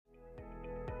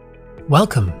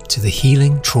Welcome to the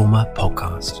Healing Trauma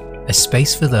Podcast, a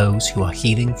space for those who are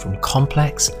healing from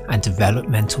complex and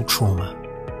developmental trauma.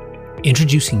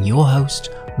 Introducing your host,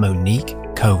 Monique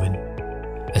Coven,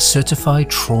 a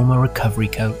certified trauma recovery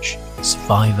coach,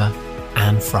 survivor,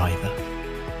 and thriver.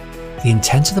 The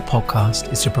intent of the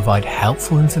podcast is to provide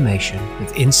helpful information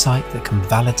with insight that can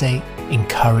validate,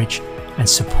 encourage, and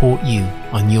support you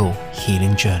on your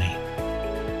healing journey.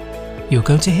 You're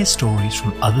going to hear stories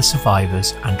from other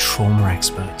survivors and trauma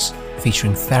experts,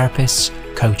 featuring therapists,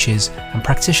 coaches, and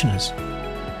practitioners.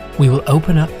 We will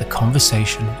open up the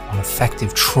conversation on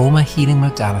effective trauma healing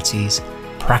modalities,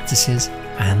 practices,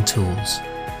 and tools.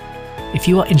 If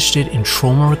you are interested in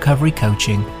trauma recovery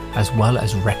coaching, as well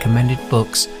as recommended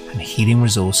books and healing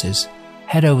resources,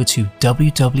 head over to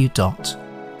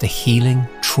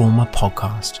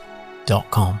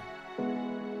www.thehealingtraumapodcast.com.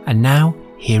 And now,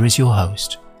 here is your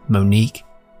host, Monique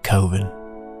Coven.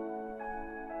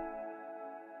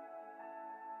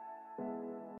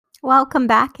 Welcome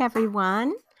back,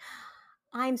 everyone.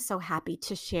 I'm so happy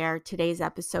to share today's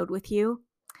episode with you.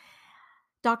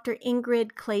 Dr.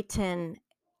 Ingrid Clayton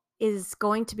is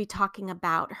going to be talking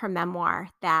about her memoir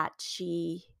that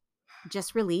she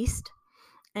just released,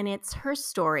 and it's her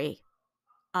story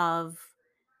of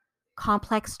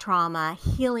complex trauma,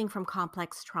 healing from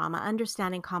complex trauma,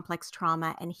 understanding complex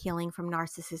trauma, and healing from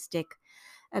narcissistic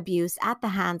abuse at the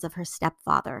hands of her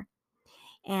stepfather.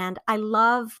 And I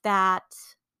love that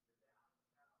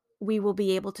we will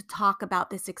be able to talk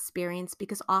about this experience,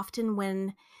 because often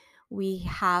when we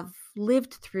have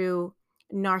lived through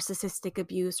narcissistic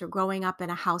abuse or growing up in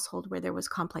a household where there was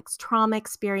complex trauma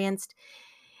experienced,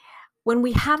 when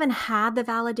we haven't had the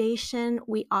validation,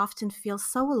 we often feel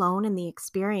so alone in the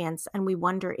experience, and we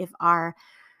wonder if our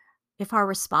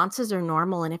responses are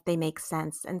normal and if they make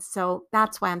sense. And so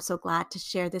that's why I'm so glad to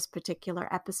share this particular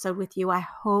episode with you. I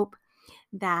hope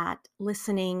that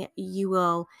listening, you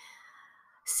will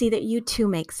see that you too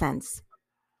make sense.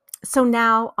 So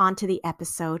now on to the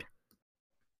episode.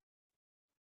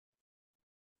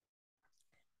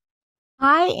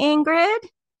 Hi, Ingrid.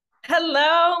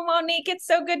 Hello, Monique. It's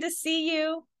so good to see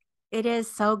you. It is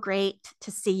so great to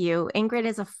see you. Ingrid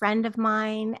is a friend of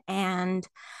mine, and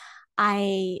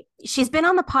she's been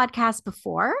on the podcast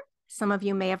before. Some of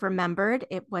you may have remembered.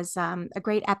 It was a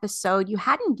great episode. You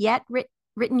hadn't yet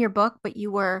written your book, but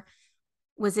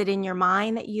was it in your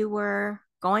mind that you were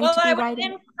going to be writing? Well, I was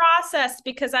in process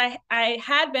because I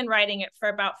had been writing it for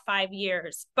about 5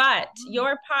 years, but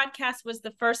your podcast was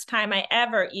the first time I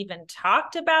ever even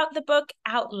talked about the book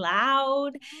out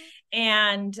loud.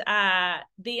 And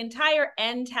the entire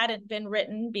end hadn't been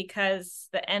written because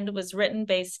the end was written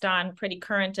based on pretty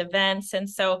current events. And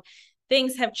so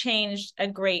things have changed a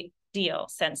great deal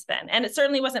since then. And it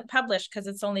certainly wasn't published because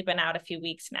it's only been out a few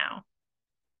weeks now.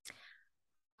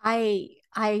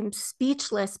 I'm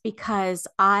speechless because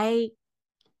I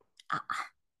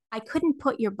couldn't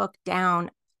put your book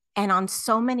down, and on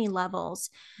so many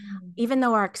levels, even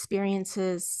though our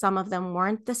experiences, some of them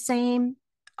weren't the same,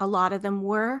 a lot of them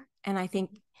were, and I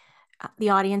think the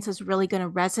audience is really going to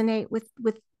resonate with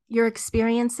your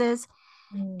experiences.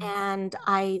 And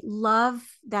I love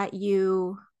that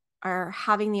you are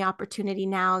having the opportunity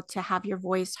now to have your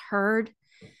voice heard,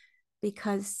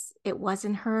 because it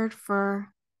wasn't heard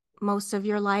for most of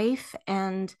your life,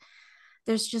 and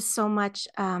there's just so much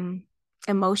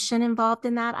emotion involved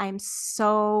in that. I'm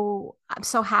so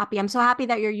happy. I'm so happy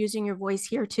that you're using your voice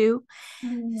here too.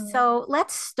 So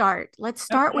let's start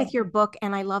with your book,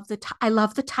 and I love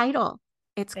the title.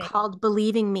 It's called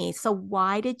Believing Me. So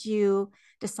why did you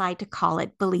decide to call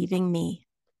it Believing Me?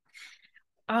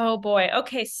 Oh boy.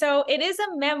 Okay. So it is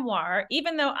a memoir.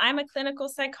 Even though I'm a clinical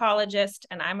psychologist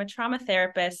and I'm a trauma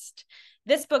therapist,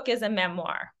 this book is a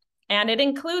memoir. And it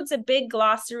includes a big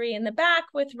glossary in the back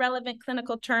with relevant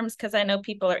clinical terms, because I know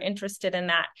people are interested in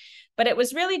that. But it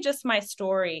was really just my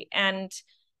story. And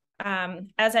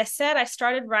as I said, I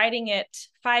started writing it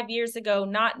 5 years ago,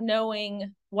 not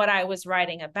knowing what I was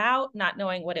writing about, not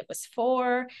knowing what it was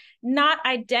for, not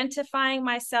identifying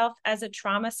myself as a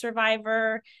trauma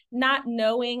survivor, not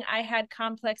knowing I had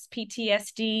complex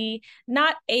PTSD,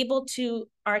 not able to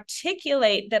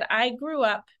articulate that I grew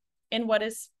up in what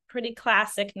is pretty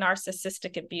classic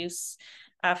narcissistic abuse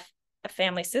of a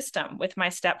family system, with my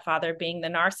stepfather being the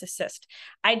narcissist.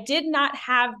 I did not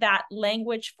have that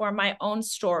language for my own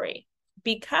story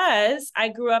because I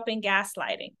grew up in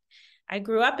gaslighting. I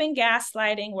grew up in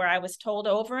gaslighting where I was told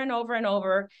over and over and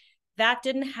over, that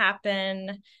didn't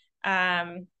happen.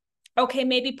 Okay,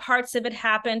 maybe parts of it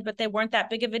happened, but they weren't that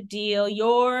big of a deal.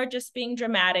 You're just being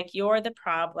dramatic. You're the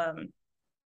problem.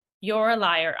 You're a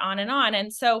liar, on and on.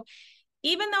 And so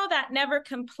even though that never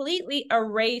completely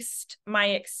erased my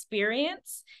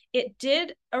experience, it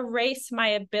did erase my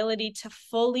ability to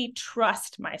fully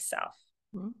trust myself.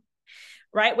 Mm-hmm.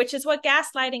 Right? Which is what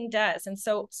gaslighting does. And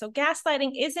so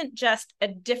gaslighting isn't just a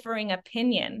differing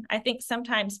opinion. I think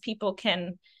sometimes people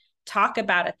can talk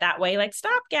about it that way, like,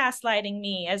 stop gaslighting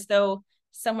me, as though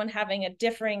someone having a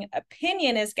differing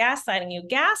opinion is gaslighting you.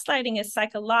 Gaslighting is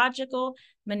psychological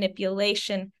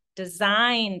manipulation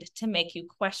designed to make you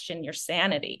question your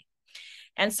sanity.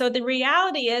 And so the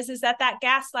reality is that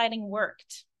gaslighting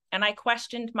worked. And I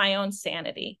questioned my own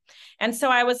sanity. And so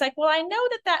I was like, well, I know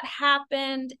that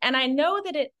happened, and I know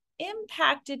that it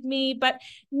impacted me, but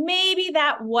maybe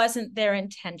that wasn't their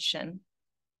intention.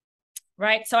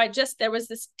 Right? So there was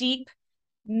this deep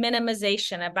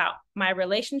minimization about my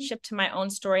relationship to my own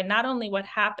story, not only what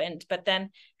happened, but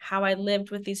then how I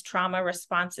lived with these trauma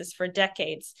responses for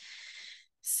decades.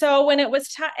 So when it was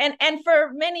time, and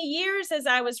for many years as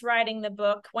I was writing the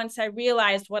book, once I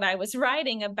realized what I was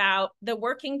writing about, the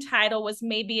working title was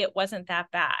Maybe It Wasn't That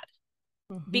Bad.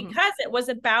 Mm-hmm. Because it was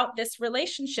about this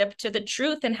relationship to the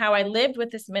truth and how I lived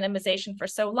with this minimization for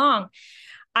so long.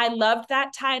 I loved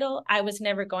that title. I was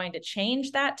never going to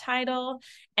change that title.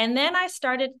 And then I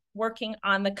started working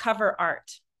on the cover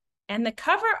art. And the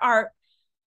cover art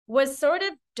was sort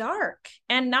of dark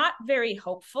and not very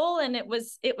hopeful. And it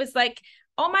was like,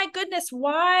 oh my goodness,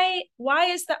 why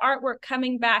is the artwork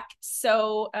coming back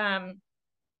so I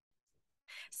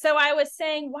was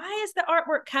saying, why is the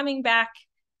artwork coming back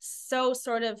so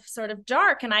sort of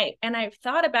dark? And I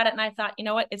thought about it, and I thought, you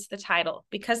know what, it's the title,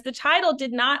 because the title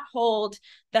did not hold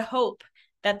the hope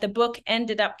that the book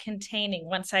ended up containing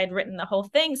once I had written the whole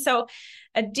thing. So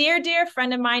a dear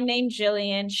friend of mine named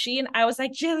Jillian, I was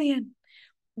like, Jillian,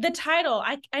 the title,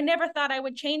 I never thought I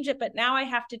would change it, but now I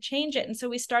have to change it. And so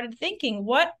we started thinking,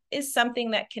 what is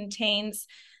something that contains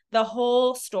the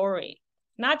whole story,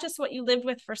 not just what you lived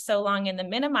with for so long in the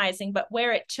minimizing, but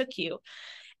where it took you.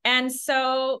 And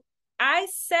so I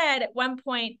said at one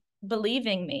point,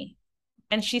 believing me.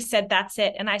 And she said, that's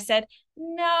it. And I said,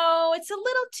 no, it's a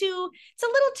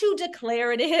little too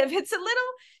declarative. It's a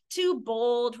little too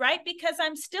bold, right? Because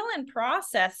I'm still in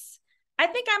process. I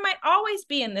think I might always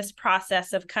be in this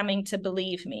process of coming to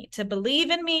believe me, to believe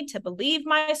in me, to believe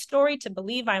my story, to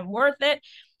believe I'm worth it,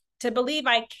 to believe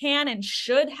I can and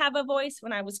should have a voice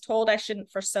when I was told I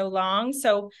shouldn't for so long.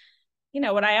 So, you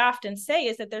know, what I often say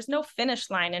is that there's no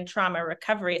finish line in trauma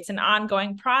recovery. It's an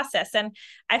ongoing process. And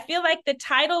I feel like the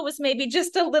title was maybe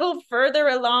just a little further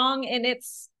along in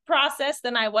its process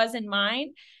than I was in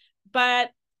mine.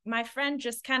 But my friend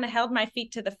just kind of held my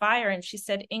feet to the fire, and she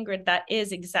said, Ingrid, that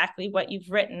is exactly what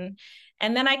you've written.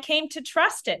 And then I came to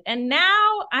trust it. And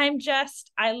now I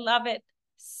love it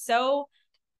so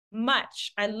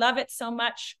much. I love it so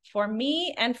much for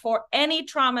me and for any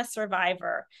trauma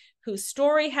survivor whose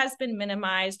story has been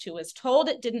minimized, who was told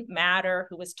it didn't matter,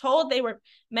 who was told they were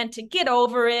meant to get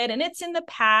over it and it's in the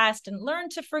past and learn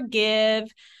to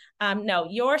forgive. No,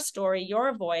 your story,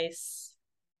 your voice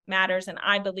matters, and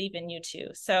I believe in you too.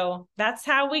 So that's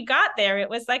how we got there. It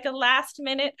was like a last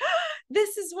minute,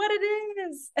 this is what it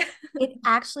is. It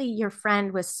actually, your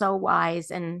friend was so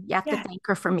wise, and you have to thank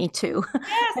her for me too.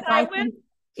 Yes, I will.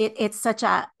 It's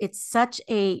such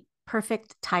a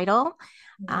perfect title,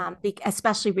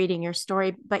 especially reading your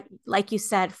story. But like you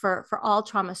said, for all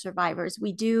trauma survivors,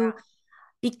 we do,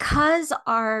 because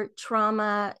our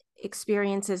trauma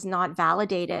experience is not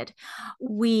validated,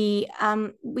 we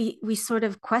sort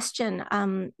of question,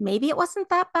 maybe it wasn't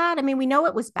that bad. I mean, we know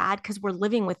it was bad because we're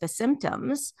living with the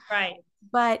symptoms, right?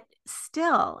 But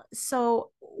still, so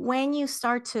when you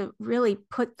start to really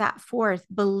put that forth,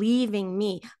 believing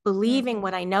me, believing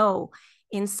what I know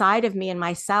inside of me and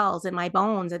my cells and my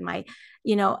bones and my,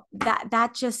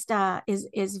 that just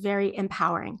is very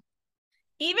empowering.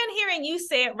 Even hearing you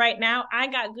say it right now, I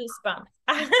got goosebumps.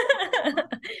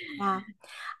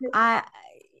 Yeah.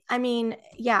 I mean,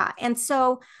 yeah. And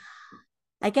so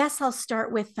I guess I'll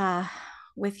start with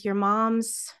your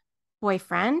mom's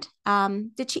boyfriend.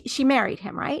 She married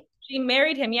him, right? She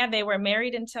married him. Yeah, they were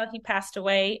married until he passed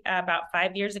away about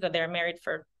 5 years ago. They were married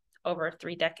for over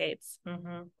 3 decades.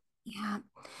 Mm-hmm. Yeah.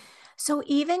 So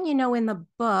even, in the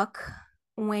book,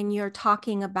 when you're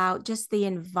talking about just the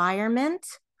environment,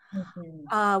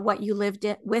 what you lived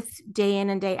with day in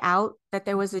and day out, that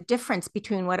there was a difference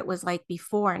between what it was like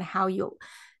before and how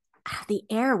the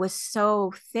air was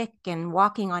so thick and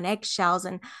walking on eggshells.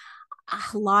 And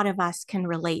a lot of us can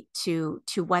relate to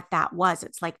what that was.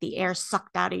 It's like the air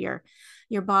sucked out of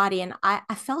your body. And I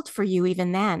felt for you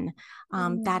even then,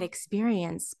 that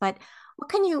experience. But what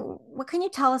can you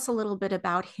tell us a little bit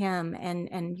about him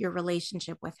and your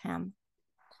relationship with him?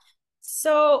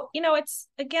 So, it's,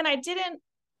 again,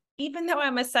 even though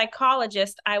I'm a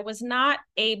psychologist, I was not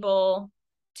able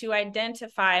to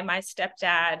identify my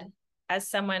stepdad as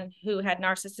someone who had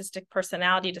narcissistic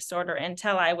personality disorder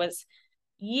until I was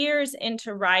years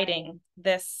into writing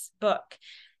this book.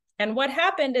 And what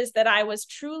happened is that I was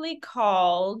truly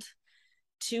called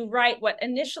to write what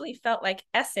initially felt like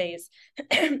essays.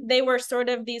 They were sort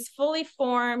of these fully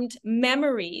formed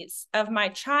memories of my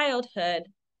childhood,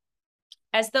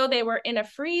 as though they were in a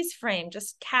freeze frame,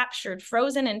 just captured,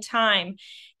 frozen in time.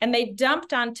 And they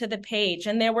dumped onto the page.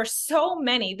 And there were so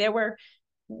many. There were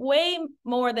way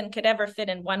more than could ever fit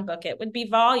in one book. It would be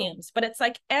volumes, but it's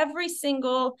like every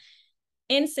single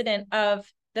incident of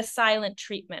the silent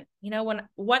treatment,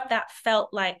 what that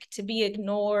felt like to be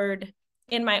ignored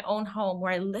in my own home,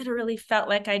 where I literally felt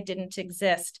like I didn't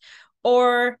exist,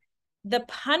 or the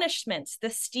punishments, the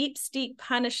steep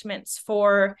punishments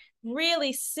for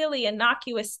really silly,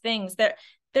 innocuous things.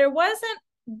 There wasn't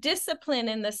discipline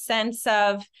in the sense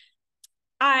of,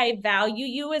 I value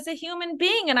you as a human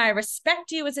being and I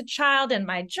respect you as a child, and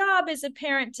my job as a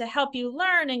parent to help you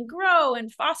learn and grow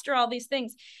and foster all these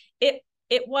things.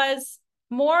 It was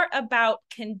more about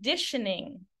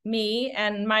conditioning me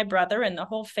and my brother and the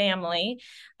whole family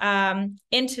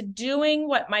into doing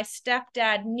what my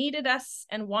stepdad needed us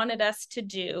and wanted us to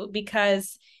do,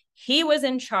 because he was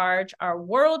in charge. Our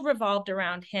world revolved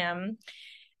around him.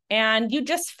 And you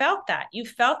just felt that. You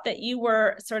felt that you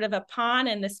were sort of a pawn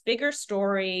in this bigger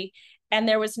story, and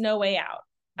there was no way out,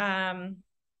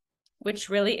 which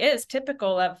really is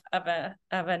typical of a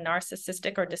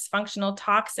narcissistic or dysfunctional,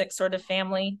 toxic sort of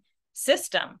family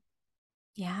system.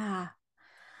 Yeah.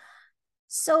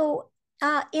 So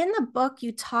in the book,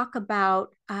 you talk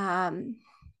about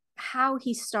how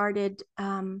he started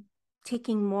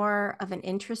taking more of an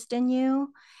interest in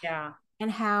you. Yeah.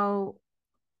 And how,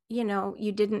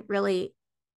 you didn't really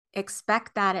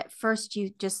expect that at first.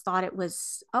 You just thought it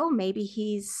was, oh, maybe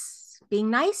he's being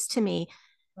nice to me.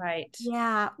 Right.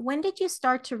 Yeah. When did you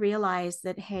start to realize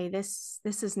that, hey, this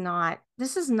is not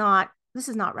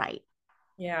right?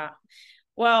 Yeah.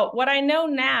 Well, what I know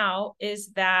now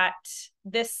is that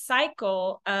this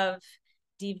cycle of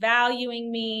devaluing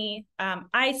me,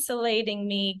 isolating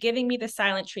me, giving me the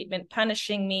silent treatment,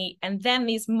 punishing me, and then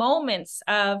these moments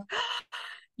of,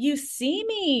 you see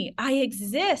me, I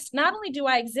exist. Not only do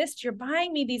I exist, you're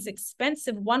buying me these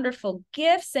expensive, wonderful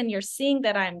gifts, and you're seeing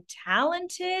that I'm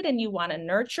talented and you want to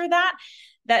nurture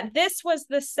that this was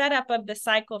the setup of the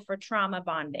cycle for trauma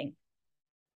bonding.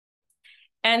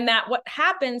 And that what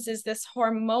happens is this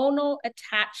hormonal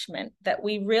attachment that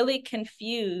we really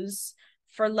confuse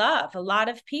for love, a lot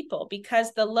of people,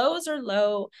 because the lows are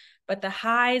low, but the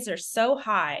highs are so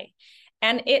high.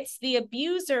 And it's the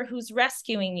abuser who's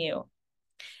rescuing you.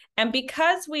 And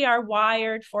because we are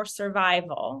wired for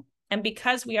survival, and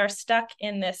because we are stuck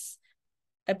in this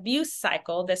abuse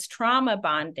cycle, this trauma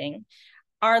bonding,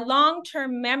 our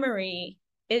long-term memory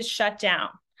is shut down.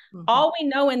 Mm-hmm. All we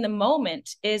know in the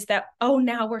moment is that, oh,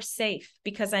 now we're safe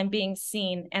because I'm being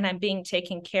seen and I'm being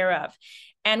taken care of.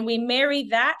 And we marry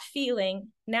that feeling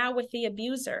now with the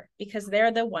abuser because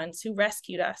they're the ones who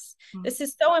rescued us. Mm-hmm. This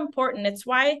is so important. It's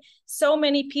why so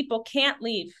many people can't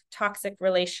leave toxic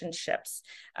relationships,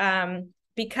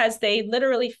 because they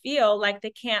literally feel like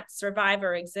they can't survive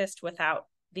or exist without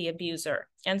the abuser.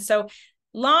 And so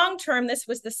long term, this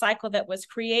was the cycle that was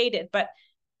created. But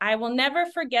I will never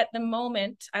forget the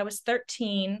moment. I was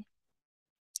 13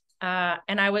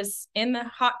 and I was in the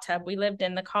hot tub. We lived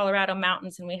in the Colorado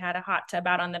mountains and we had a hot tub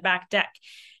out on the back deck.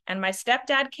 And my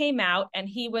stepdad came out and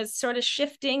he was sort of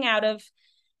shifting out of,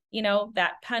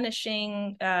 that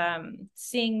punishing,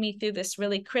 seeing me through this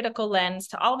really critical lens,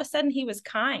 to all of a sudden he was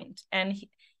kind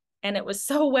and it was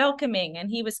so welcoming, and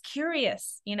he was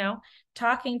curious,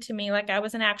 talking to me like I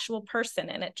was an actual person.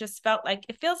 And it just felt like,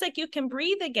 it feels like you can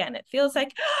breathe again. It feels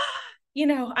like,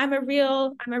 I'm a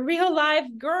real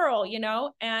live girl,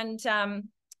 and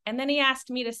then he asked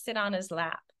me to sit on his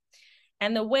lap.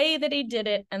 And the way that he did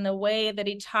it, and the way that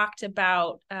he talked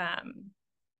about,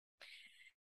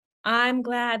 I'm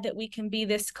glad that we can be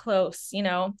this close.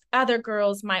 Other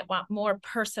girls might want more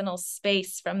personal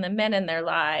space from the men in their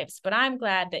lives, but I'm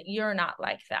glad that you're not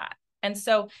like that. And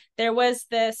so there was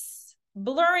this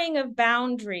blurring of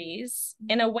boundaries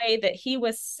in a way that he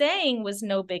was saying was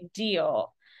no big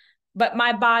deal, but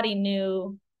my body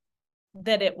knew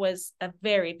that it was a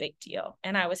very big deal,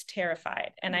 and I was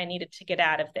terrified and I needed to get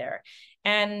out of there.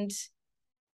 And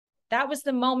that was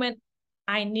the moment.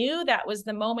 I knew that was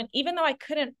the moment, even though I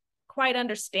couldn't quite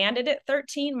understand it at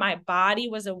 13, my body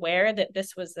was aware that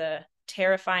this was a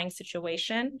terrifying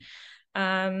situation.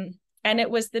 And And it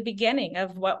was the beginning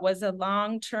of what was a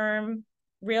long-term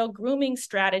real grooming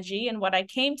strategy. And what I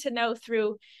came to know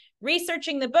through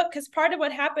researching the book, because part of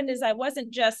what happened is I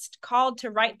wasn't just called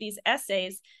to write these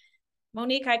essays.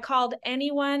 Monique, I called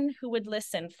anyone who would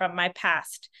listen from my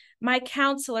past. My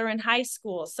counselor in high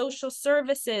school, social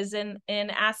services in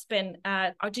Aspen.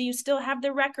 Do you still have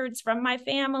the records from my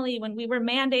family when we were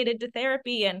mandated to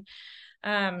therapy? And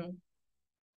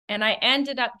I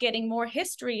ended up getting more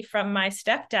history from my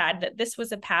stepdad that this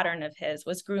was a pattern of his,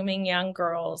 was grooming young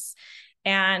girls,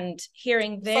 and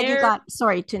hearing their. Said you got,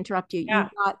 sorry to interrupt you. Yeah.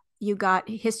 You got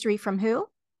history from who?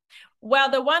 Well,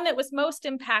 the one that was most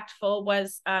impactful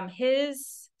was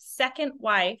his second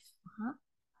wife.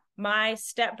 My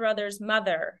stepbrother's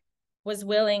mother was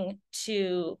willing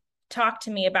to talk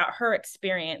to me about her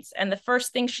experience. And the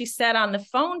first thing she said on the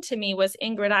phone to me was,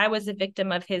 Ingrid, I was a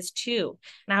victim of his too.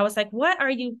 And I was like, what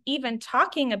are you even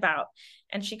talking about?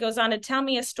 And she goes on to tell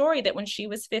me a story that when she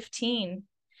was 15,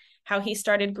 how he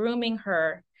started grooming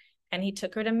her. And he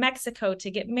took her to Mexico to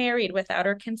get married without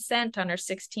her consent on her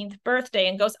 16th birthday,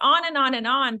 and goes on and on and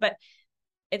on. But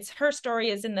it's her story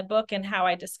is in the book, and how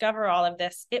I discover all of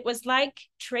this. It was like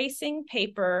tracing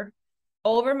paper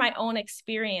over my own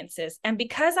experiences. And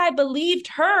because I believed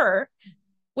her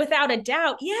without a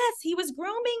doubt, yes, he was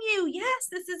grooming you. Yes,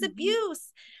 this is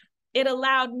abuse. It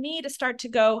allowed me to start to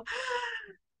go,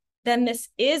 then this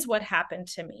is what happened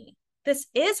to me. This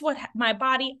is what my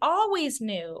body always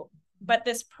knew. But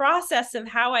this process of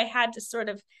how I had to sort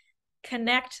of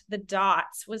connect the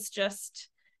dots was just,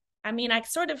 I mean, I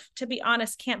sort of, to be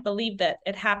honest, can't believe that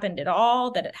it happened at all,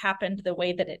 that it happened the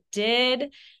way that it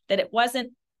did, that it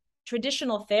wasn't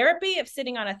traditional therapy of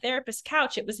sitting on a therapist's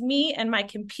couch. It was me and my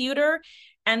computer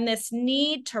and this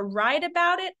need to write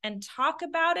about it and talk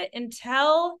about it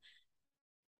until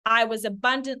I was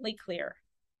abundantly clear.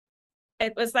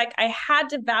 It was like I had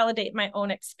to validate my own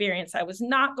experience. I was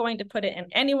not going to put it in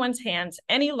anyone's hands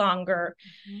any longer.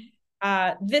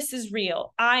 This is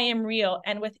real. I am real.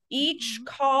 And with each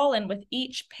call and with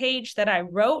each page that I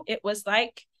wrote, it was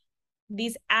like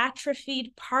these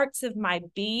atrophied parts of my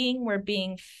being were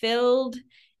being filled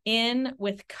in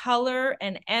with color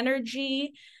and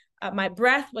energy. My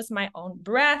breath was my own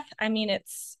breath. I mean,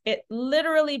 it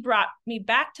literally brought me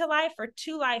back to life, or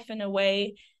to life, in a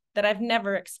way that I've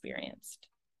never experienced.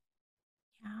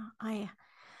 Yeah,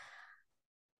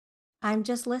 I'm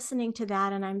just listening to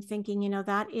that, and I'm thinking,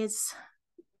 that is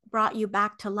brought you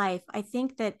back to life. I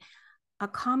think that a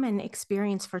common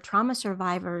experience for trauma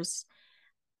survivors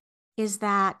is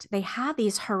that they have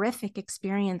these horrific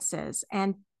experiences,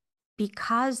 and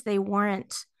because they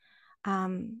weren't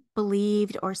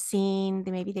believed or seen,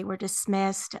 maybe they were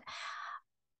dismissed,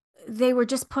 they were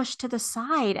just pushed to the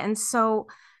side. And so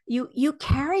you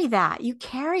carry that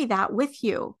with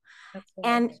you. Absolutely.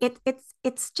 And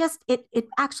it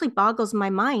actually boggles my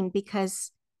mind,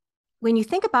 because when you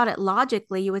think about it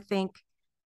logically, you would think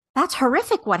that's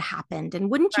horrific what happened,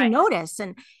 and wouldn't you notice?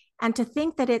 And to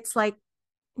think that it's like,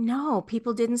 no,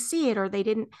 people didn't see it, or they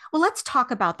didn't. Well, let's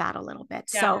talk about that a little bit.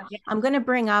 So I'm going to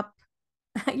bring up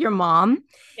your mom.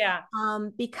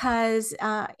 Because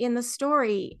in the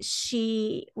story,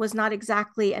 she was not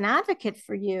exactly an advocate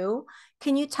for you.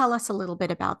 Can you tell us a little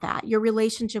bit about that? Your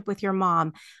relationship with your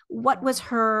mom. What was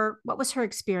her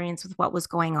experience with what was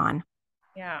going on?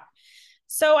 Yeah.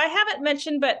 So I haven't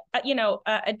mentioned, but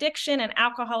addiction and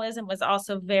alcoholism was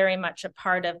also very much a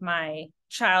part of my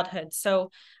childhood.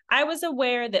 So I was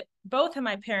aware that both of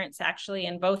my parents, actually,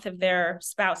 and both of their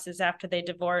spouses after they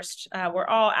divorced, were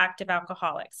all active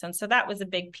alcoholics. And so that was a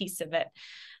big piece of it.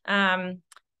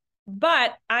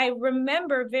 But I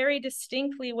remember very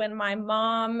distinctly when my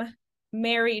mom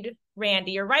married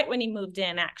Randy, or right when he moved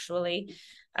in, actually.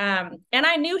 And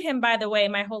I knew him, by the way,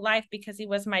 my whole life, because he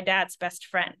was my dad's best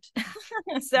friend.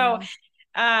 So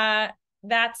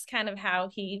that's kind of how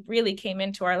he really came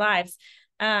into our lives.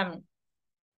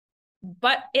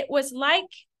 But it was like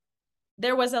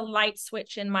there was a light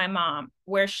switch in my mom,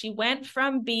 where she went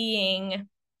from being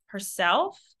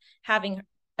herself, having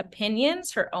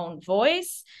opinions, her own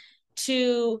voice,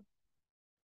 to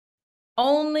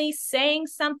only saying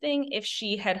something if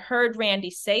she had heard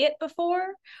Randy say it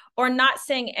before, or not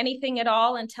saying anything at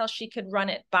all until she could run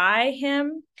it by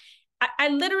him. I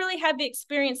literally had the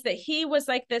experience that he was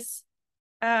like this,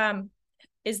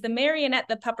 is the marionette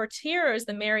the puppeteer, or is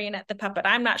the marionette the puppet?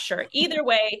 I'm not sure. Either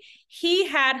way, he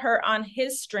had her on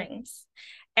his strings.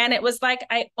 And it was like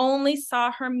I only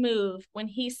saw her move when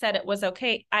he said it was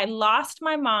okay. I lost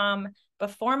my mom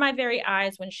before my very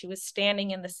eyes when she was standing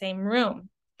in the same room.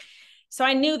 So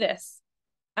I knew this.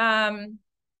 And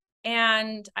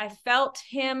I felt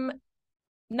him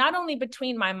not only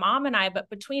between my mom and I, but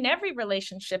between every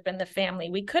relationship in the family.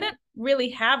 We couldn't really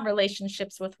have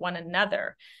relationships with one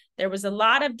another. There was a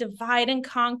lot of divide and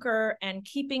conquer and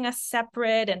keeping us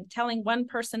separate and telling one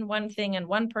person one thing and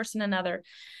one person another.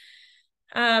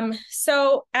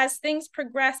 So as things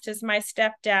progressed, as my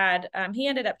stepdad, he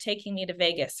ended up taking me to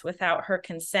Vegas without her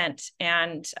consent.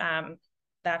 And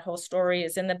that whole story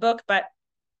is in the book. But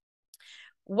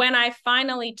when I had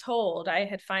finally told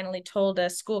a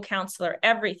school counselor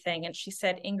everything, and she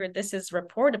said, Ingrid, this is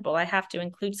reportable. I have to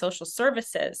include social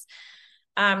services.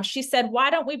 She said, why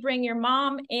don't we bring your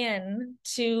mom in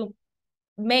to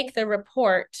make the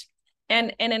report?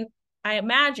 And I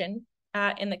imagine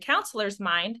in the counselor's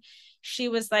mind, she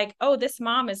was like, oh, this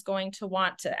mom is going to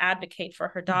want to advocate for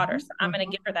her daughter. So I'm going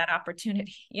to give her that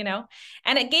opportunity,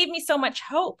 and it gave me so much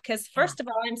hope because first of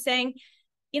all, I'm saying,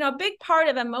 a big part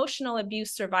of emotional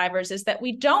abuse survivors is that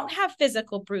we don't have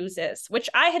physical bruises, which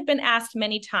I had been asked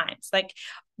many times, like,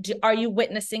 are you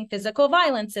witnessing physical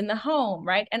violence in the home,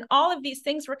 right? And all of these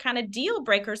things were kind of deal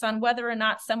breakers on whether or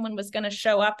not someone was going to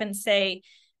show up and say,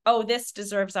 oh, this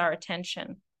deserves our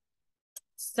attention.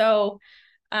 So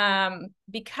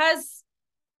because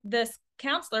this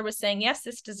counselor was saying, yes,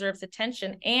 this deserves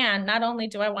attention, and not only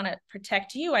do I want to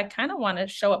protect you, I kind of want to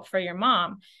show up for your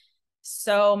mom.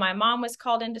 So my mom was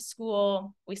called into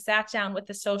school. We sat down with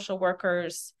the social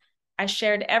workers. I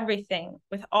shared everything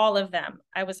with all of them.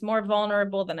 I was more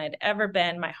vulnerable than I'd ever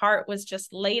been. My heart was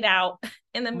just laid out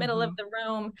in the middle of the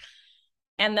room.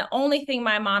 And the only thing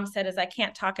my mom said is, I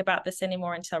can't talk about this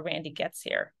anymore until Randy gets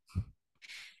here.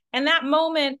 And that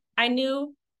moment, I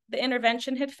knew the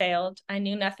intervention had failed. I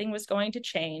knew nothing was going to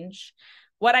change.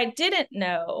 What I didn't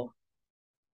know,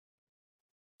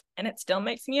 and it still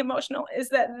makes me emotional, is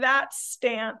that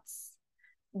stance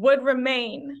would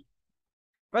remain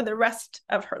for the rest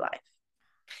of her life.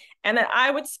 And that I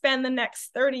would spend the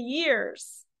next 30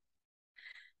 years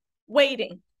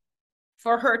waiting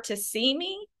for her to see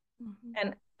me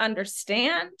and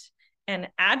understand and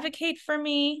advocate for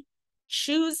me,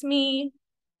 choose me.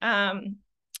 And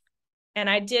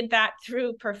I did that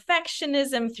through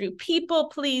perfectionism, through people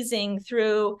pleasing,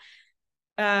 through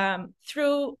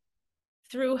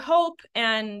hope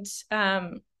and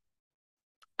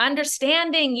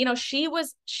understanding. She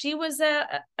was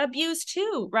abused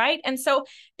too, right? And so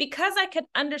because I could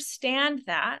understand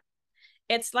that,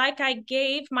 it's like I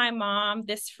gave my mom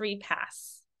this free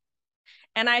pass.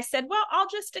 And I said, well, I'll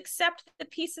just accept the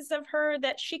pieces of her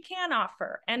that she can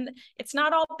offer. And it's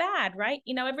not all bad, right?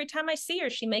 Every time I see her,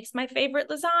 she makes my favorite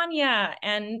lasagna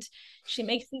and she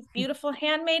makes these beautiful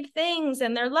handmade things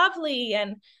and they're lovely.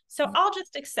 And so I'll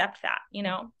just accept that,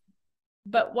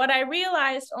 But what I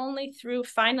realized only through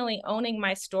finally owning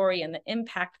my story and the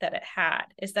impact that it had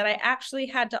is that I actually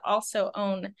had to also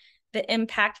own the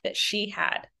impact that she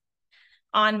had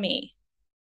on me.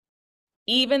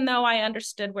 Even though I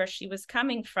understood where she was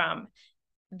coming from,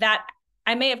 that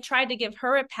I may have tried to give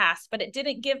her a pass, but it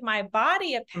didn't give my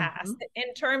body a pass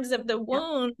in terms of the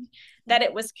wound that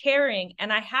it was carrying.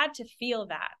 And I had to feel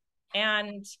that.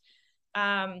 And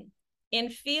in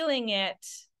feeling it,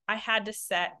 I had to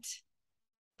set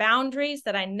boundaries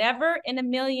that I never in a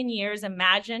million years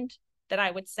imagined that I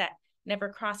would set. Never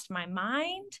crossed my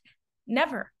mind,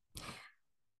 never.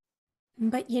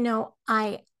 But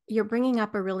you're bringing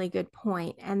up a really good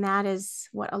point, and that is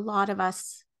what a lot of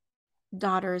us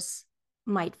daughters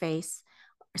might face,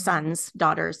 sons,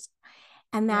 daughters,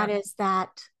 and that is that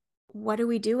what do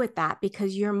we do with that?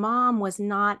 Because your mom was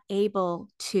not able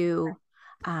to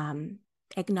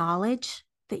acknowledge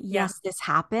that, yes, this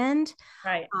happened.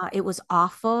 Right. It was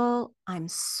awful. I'm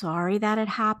sorry that it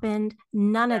happened.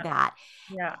 None of that.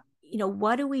 Yeah.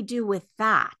 What do we do with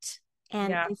that?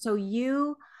 And so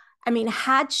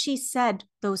had she said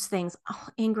those things, oh,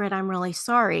 Ingrid, I'm really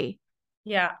sorry.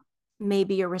 Yeah.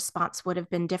 Maybe your response would have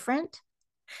been different.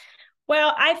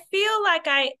 Well, I feel like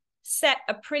I set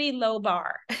a pretty low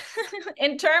bar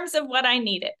in terms of what I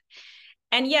needed.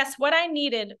 And yes, what I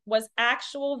needed was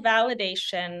actual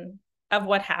validation of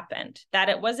what happened, that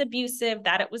it was abusive,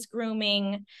 that it was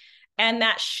grooming, and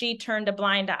that she turned a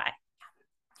blind eye.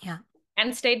 Yeah.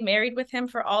 And stayed married with him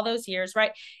for all those years,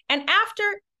 right? And after,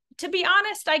 to be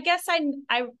honest, I guess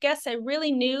I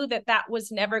really knew that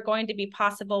was never going to be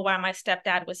possible while my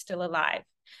stepdad was still alive.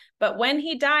 But when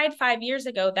he died 5 years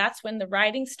ago, that's when the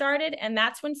writing started. And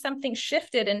that's when something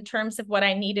shifted in terms of what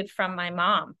I needed from my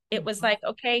mom. It was like,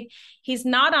 okay, he's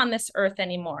not on this earth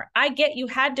anymore. I get you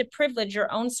had to privilege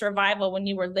your own survival when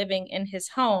you were living in his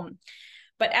home.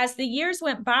 But as the years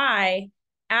went by,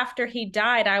 after he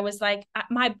died, I was like,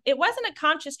 it wasn't a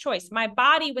conscious choice. My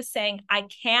body was saying, I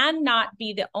cannot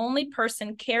be the only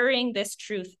person carrying this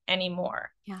truth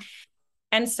anymore. Yeah.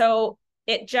 And so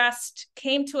it just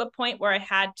came to a point where I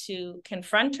had to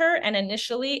confront her. And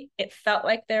initially it felt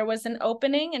like there was an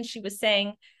opening, and she was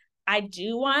saying, I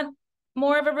do want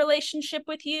more of a relationship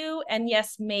with you. And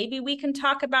yes, maybe we can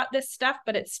talk about this stuff,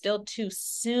 but it's still too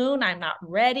soon. I'm not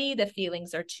ready. The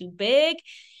feelings are too big.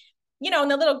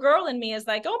 And the little girl in me is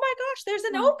like, oh my gosh, there's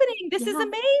an opening. This is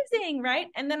amazing, right?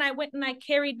 And then I went and I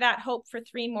carried that hope for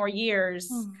 3 more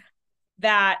years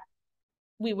that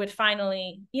we would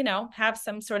finally, have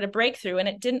some sort of breakthrough. And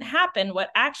it didn't happen. What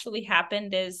actually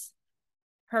happened is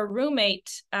her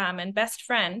roommate and best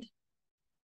friend,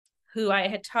 who I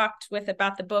had talked with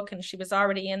about the book, and she was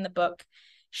already in the book,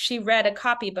 she read a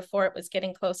copy before it was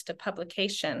getting close to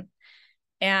publication.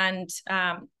 And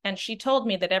she told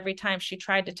me that every time she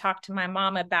tried to talk to my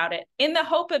mom about it, in the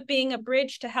hope of being a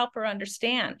bridge to help her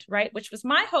understand, right? Which was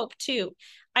my hope too.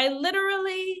 I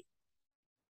literally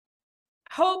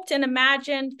hoped and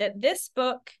imagined that this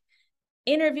book,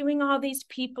 interviewing all these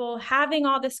people, having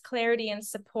all this clarity and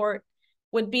support,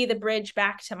 would be the bridge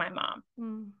back to my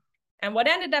mom. And what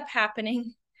ended up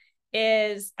happening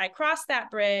is I crossed that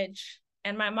bridge,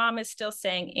 and my mom is still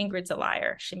saying, Ingrid's a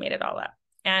liar. She made it all up.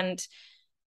 And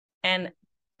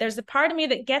there's a part of me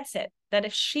that gets it, that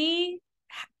if she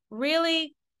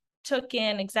really took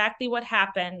in exactly what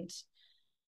happened,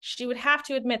 she would have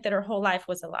to admit that her whole life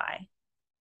was a lie.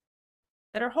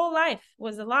 That her whole life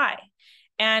was a lie.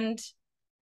 And,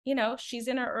 she's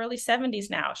in her early 70s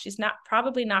now. She's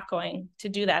probably not going to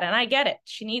do that. And I get it.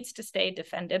 She needs to stay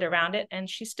defended around it. And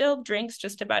she still drinks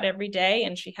just about every day,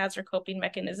 and she has her coping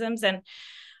mechanisms. And,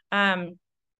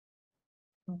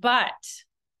 but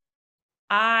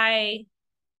I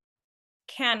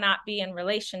cannot be in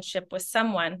relationship with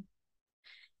someone.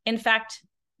 In fact,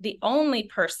 the only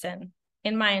person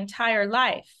in my entire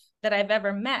life that I've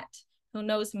ever met who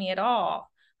knows me at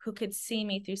all, who could see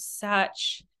me through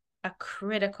such a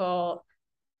critical,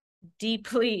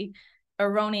 deeply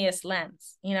erroneous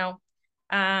lens.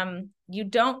 You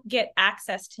don't get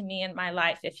access to me in my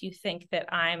life if you think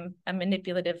that I'm a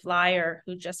manipulative liar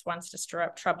who just wants to stir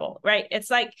up trouble, right?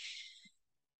 It's like,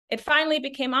 it finally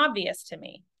became obvious to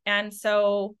me. And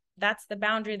so that's the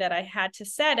boundary that I had to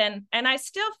set. And I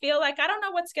still feel like I don't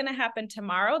know what's going to happen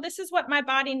tomorrow. This is what my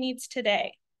body needs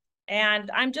today.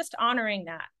 And I'm just honoring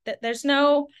that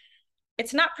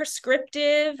it's not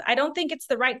prescriptive. I don't think it's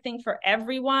the right thing for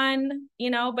everyone,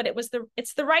 but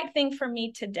it's the right thing for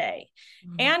me today.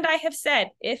 And I have said,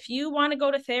 if you want to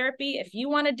go to therapy, if you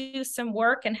want to do some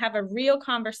work and have a real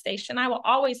conversation, I will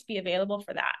always be available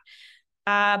for that.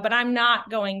 But I'm not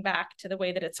going back to the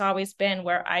way that it's always been,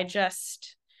 where I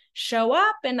just show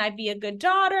up and I be a good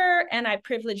daughter and I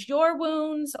privilege your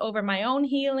wounds over my own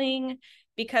healing,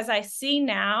 because I see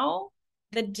now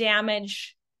the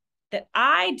damage that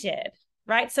I did,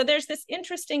 right? So there's this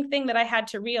interesting thing that I had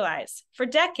to realize. For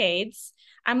decades,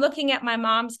 I'm looking at my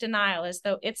mom's denial as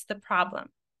though it's the problem,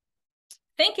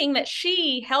 thinking that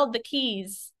she held the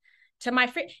keys to my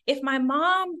free. If my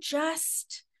mom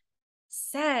just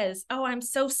says, oh, I'm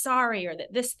so sorry, or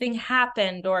that this thing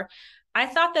happened, or I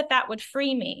thought that would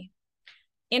free me.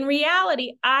 In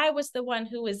reality, I was the one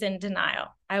who was in denial.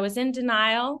 I was in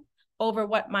denial over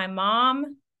what my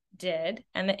mom did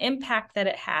and the impact that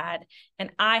it had.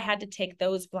 And I had to take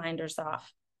those blinders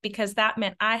off, because that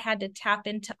meant I had to tap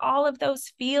into all of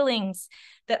those feelings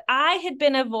that I had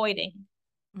been avoiding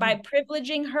by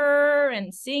privileging her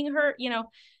and seeing her,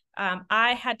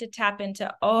 I had to tap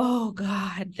into, oh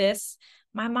God,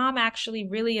 my mom actually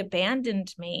really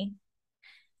abandoned me.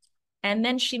 And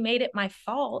then she made it my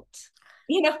fault,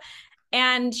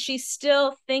 and she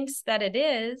still thinks that it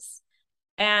is.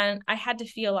 And I had to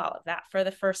feel all of that for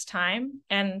the first time.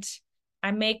 And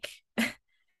I make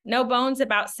no bones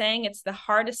about saying it's the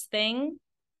hardest thing.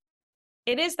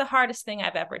 It is the hardest thing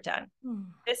I've ever done.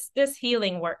 This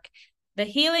healing work. The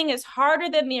healing is harder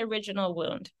than the original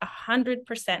wound,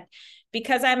 100%,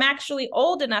 because I'm actually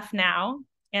old enough now,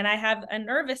 and I have a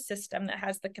nervous system that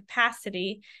has the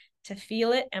capacity to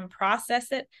feel it and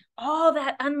process it. All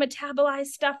that unmetabolized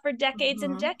stuff for decades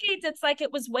and decades, it's like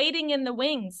it was waiting in the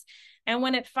wings. And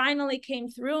when it finally came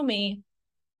through me,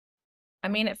 I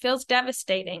mean, it feels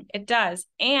devastating. It does.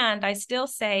 And I still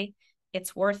say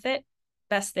it's worth it.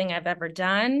 Best thing I've ever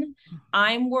done.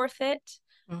 I'm worth it.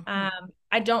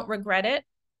 I don't regret it.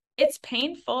 It's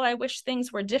painful. I wish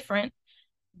things were different,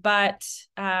 but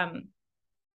I'm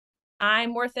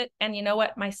worth it. And you know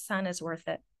what? My son is worth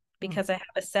it, because I have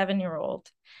a 7-year-old,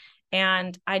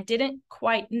 and I didn't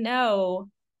quite know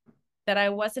that I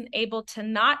wasn't able to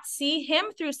not see him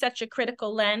through such a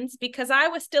critical lens because I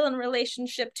was still in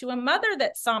relationship to a mother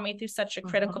that saw me through such a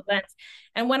critical lens.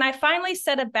 And when I finally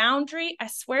set a boundary, I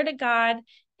swear to God,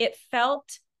 it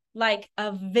felt like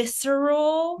a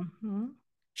visceral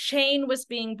chain was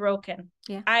being broken.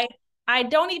 Yeah. I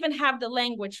don't even have the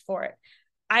language for it.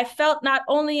 I felt not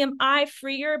only am I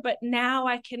freer, but now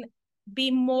I can be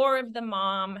more of the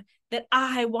mom that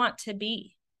I want to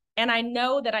be. And I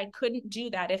know that I couldn't do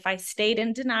that if I stayed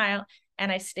in denial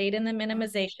and I stayed in the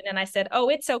minimization and I said, oh,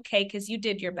 it's okay because you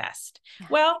did your best. Yeah.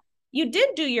 Well, you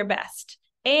did do your best.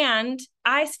 And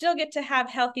I still get to have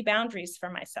healthy boundaries for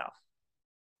myself.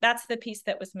 That's the piece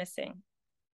that was missing.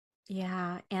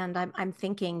 Yeah. And I'm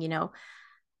thinking,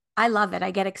 I love it.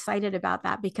 I get excited about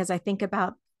that because I think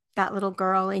about that little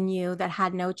girl in you that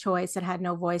had no choice, that had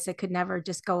no voice, that could never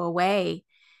just go away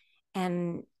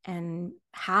and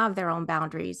have their own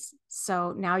boundaries.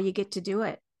 So now you get to do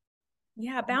it.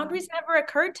 Yeah, boundaries never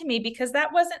occurred to me because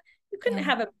you couldn't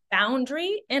have a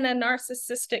boundary in a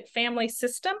narcissistic family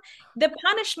system. The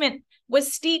punishment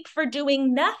was steep for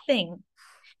doing nothing.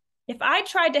 If I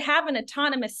tried to have an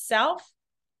autonomous self,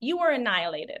 you were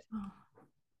annihilated.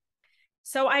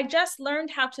 So I just learned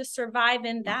how to survive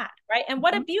in that, right? And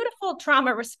what a beautiful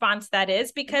trauma response that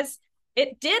is, because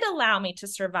it did allow me to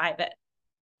survive it.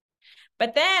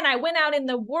 But then I went out in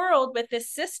the world with this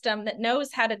system that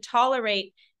knows how to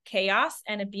tolerate chaos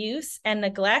and abuse and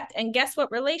neglect. And guess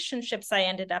what relationships I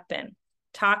ended up in?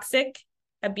 Toxic,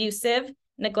 abusive,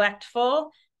 neglectful,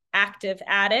 active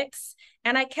addicts.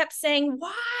 And I kept saying,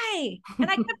 why? And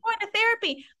I kept going to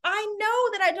therapy. I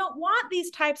know that I don't want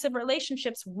these types of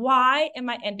relationships. Why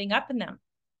am I ending up in them?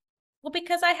 Well,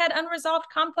 because I had unresolved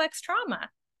complex trauma.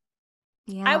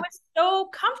 Yeah. I was so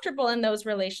comfortable in those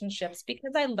relationships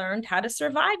because I learned how to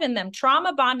survive in them.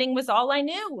 Trauma bonding was all I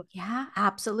knew. Yeah,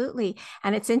 absolutely.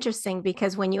 And it's interesting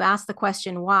because when you ask the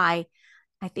question, why,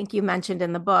 I think you mentioned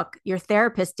in the book, your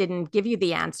therapist didn't give you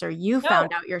the answer. You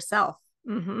found out yourself.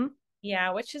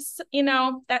 Yeah, which is,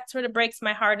 that sort of breaks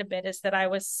my heart a bit, is that I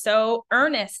was so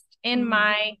earnest in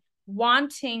my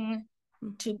wanting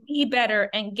to be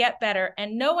better and get better.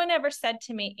 And no one ever said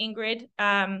to me, Ingrid,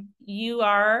 you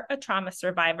are a trauma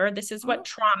survivor. This is what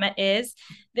trauma is.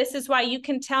 This is why you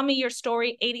can tell me your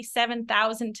story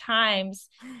 87,000 times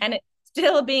and it's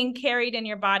still being carried in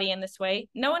your body in this way.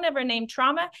 No one ever named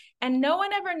trauma, and no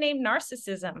one ever named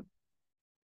narcissism.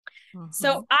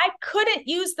 So I couldn't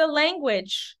use the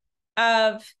language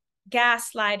of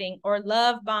gaslighting or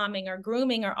love bombing or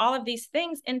grooming or all of these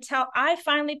things until I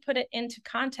finally put it into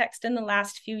context in the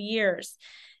last few years.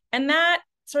 And that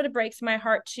sort of breaks my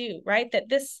heart too, right?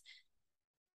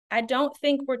 I don't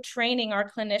think we're training our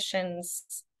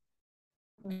clinicians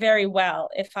very well.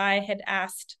 If I had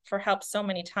asked for help so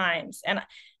many times, and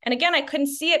again, I couldn't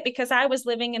see it because I was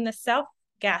living in the self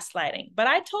gaslighting, but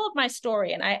I told my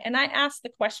story and I asked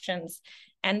the questions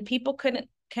and people couldn't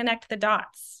connect the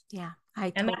dots. Yeah.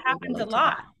 And that happens a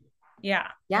lot. Yeah.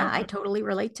 Yeah. I totally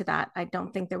relate to that. I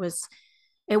don't think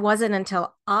it wasn't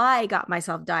until I got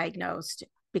myself diagnosed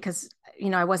because,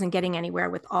 I wasn't getting anywhere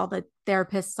with all the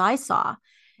therapists I saw.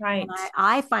 Right. And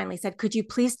I finally said, could you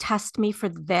please test me for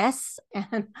this?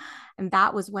 And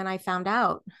that was when I found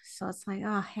out. So it's like,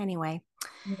 anyway,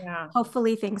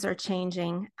 hopefully things are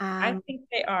changing. I think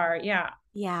they are. Yeah.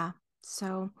 Yeah.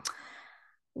 So,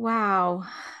 wow.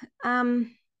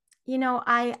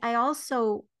 I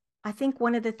also, I think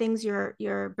one of the things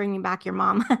you're bringing back your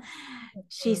mom,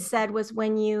 she said was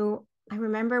I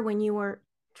remember when you were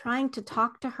trying to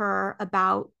talk to her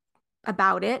about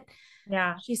it.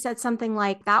 Yeah. She said something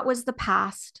like, that was the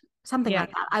past, something like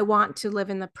that. I want to live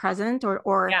in the present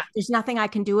or there's nothing I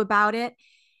can do about it.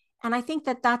 And I think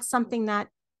that that's something that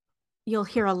you'll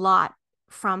hear a lot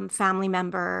from family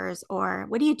members, or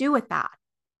what do you do with that?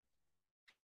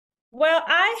 Well,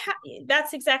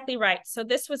 that's exactly right. So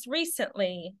this was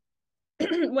recently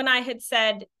when I had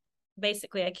said,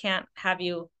 basically, I can't have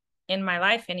you in my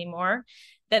life anymore.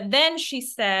 That then she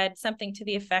said something to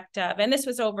the effect of, and this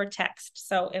was over text,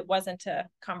 so it wasn't a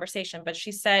conversation, but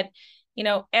she said,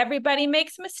 everybody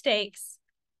makes mistakes.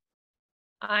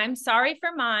 I'm sorry for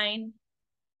mine.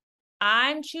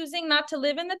 I'm choosing not to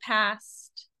live in the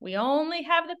past. We only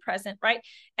have the present, right?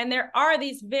 And there are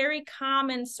these very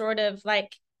common sort of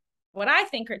like what I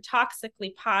think are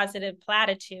toxically positive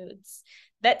platitudes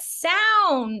that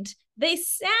sound,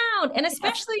 and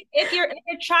especially if your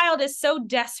child is so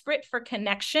desperate for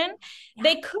connection,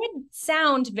 they could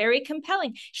sound very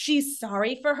compelling. She's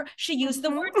sorry for her. She used the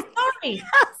word sorry.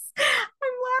 Yes,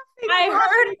 I'm laughing. I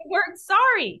heard the word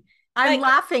sorry. I'm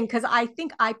laughing because I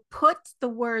think I put the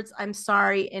words "I'm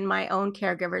sorry" in my own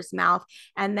caregiver's mouth,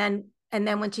 and then And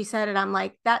then when she said it, I'm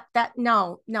like,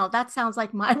 no, that sounds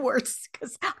like my words,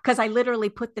 because I literally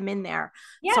put them in there.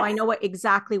 So I Yes. know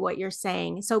exactly what you're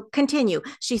saying. So continue.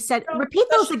 She said, So, repeat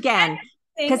so those she again,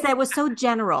 because said, that was so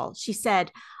general. She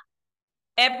said,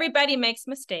 everybody makes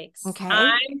mistakes. okay,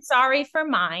 I'm sorry for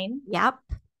mine. yep.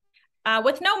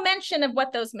 With no mention of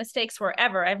what those mistakes were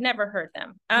ever. I've never heard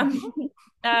them. Mhm.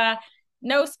 Uh,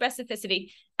 no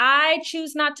specificity. I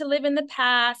choose not to live in the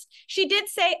past. She did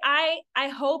say, I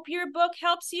hope your book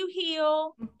helps you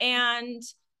heal. And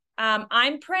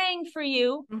I'm praying for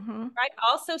you. Mm-hmm. Right.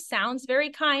 Also sounds very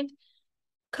kind.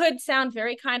 Could sound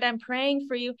very kind. I'm praying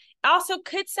for you. Also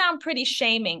could sound pretty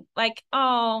shaming. Like,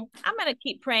 oh, I'm going to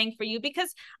keep praying for you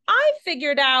because I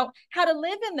figured out how to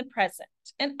live in the present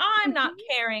and I'm not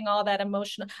carrying all that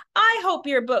emotional. I hope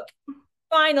your book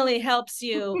finally helps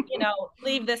you,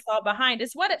 leave this all behind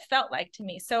is what it felt like to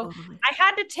me. So Totally. I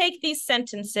had to take these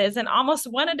sentences and almost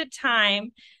one at a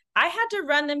time, I had to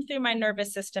run them through my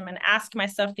nervous system and ask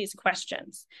myself these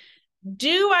questions.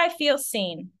 Do I feel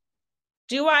seen?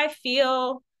 Do I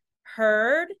feel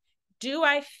heard? Do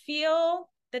I feel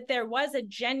that there was a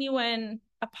genuine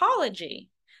apology,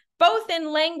 both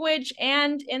in language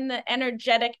and in the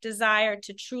energetic desire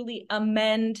to truly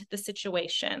amend the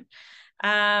situation?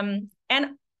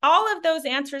 And all of those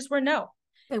answers were no.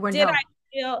 They were Did no. I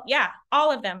feel, yeah, all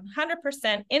of them,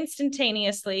 100%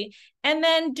 instantaneously. And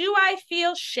then do I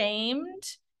feel shamed,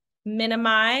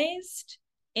 minimized,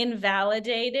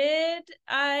 invalidated?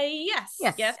 Yes,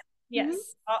 Yes. yes, Mm-hmm.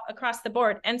 yes, all across the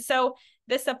board. And so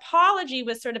this apology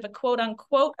was sort of a quote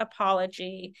unquote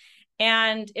apology.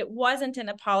 And it wasn't an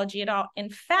apology at all. In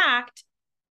fact,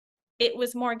 it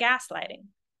was more gaslighting,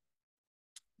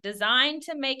 designed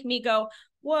to make me go,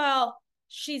 well,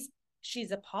 she's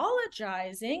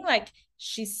apologizing, like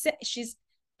she's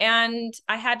and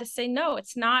I had to say no,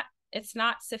 it's not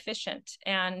sufficient.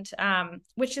 And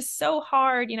which is so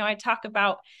hard. I talk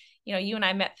about, you and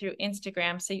I met through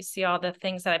Instagram, so you see all the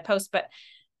things that I post, but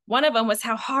one of them was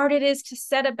how hard it is to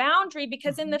set a boundary,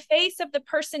 because in the face of the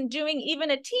person doing even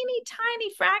a teeny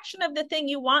tiny fraction of the thing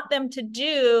you want them to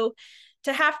do,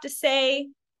 to have to say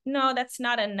no, that's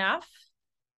not enough.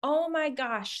 Oh my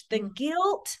gosh, the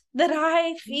guilt that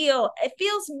I feel, it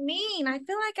feels mean. I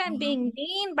feel like I'm being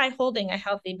mean by holding a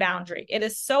healthy boundary. It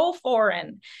is so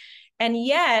foreign. And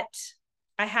yet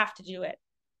I have to do it.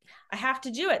 I have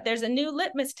to do it. There's a new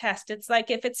litmus test. It's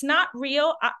like, if it's not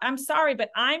real, I'm sorry, but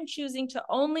I'm choosing to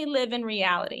only live in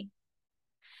reality.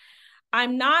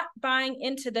 I'm not buying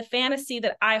into the fantasy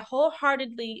that I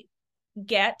wholeheartedly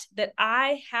get, that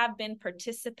I have been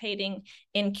participating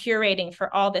in curating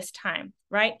for all this time,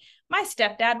 right? My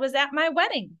stepdad was at my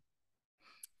wedding,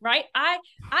 right? I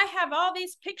have all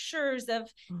these pictures of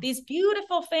these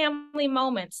beautiful family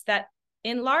moments that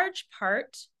in large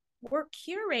part were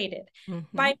curated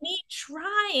by me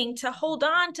trying to hold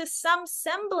on to some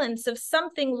semblance of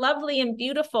something lovely and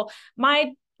beautiful.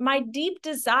 My deep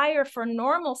desire for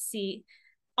normalcy,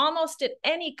 almost at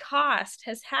any cost,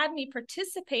 has had me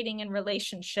participating in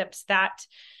relationships that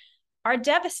are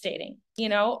devastating.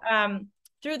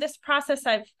 Through this process,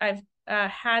 I've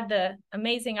had the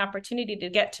amazing opportunity to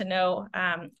get to know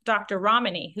Dr.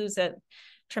 Ramani, who's a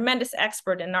tremendous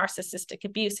expert in narcissistic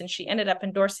abuse, and she ended up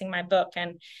endorsing my book.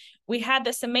 And we had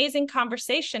this amazing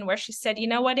conversation where she said, you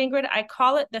know what, Ingrid, I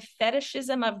call it the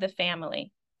fetishism of the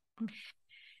family.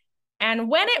 And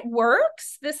when it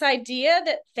works, this idea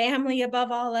that family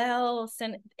above all else,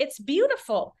 and it's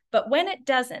beautiful, but when it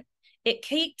doesn't, it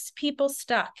keeps people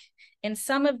stuck in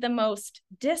some of the most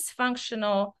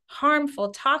dysfunctional,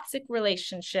 harmful, toxic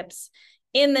relationships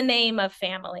in the name of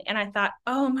family. And I thought,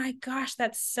 oh my gosh,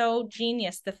 that's so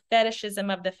genius. The fetishism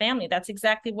of the family. That's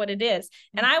exactly what it is.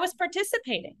 And I was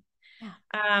participating,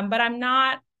 but I'm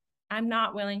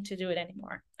not willing to do it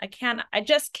anymore. I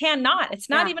just cannot. It's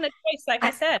not even a choice, like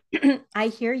I said. I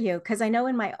hear you, because I know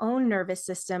in my own nervous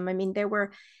system, I mean, there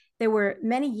were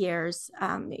many years,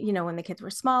 when the kids were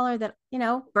smaller, that,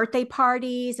 birthday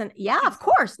parties, and of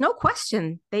course, no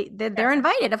question, they're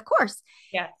invited, of course.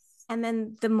 Yes. And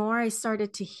then the more I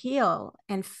started to heal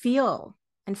and feel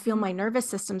my nervous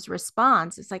system's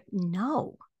response, it's like,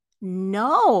 no.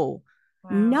 Wow.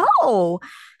 No.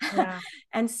 Yeah.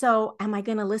 And so am I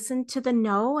going to listen to the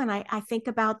no? And I think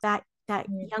about that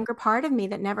younger part of me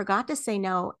that never got to say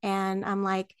no. And I'm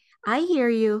like, I hear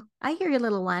you,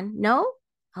 little one. No.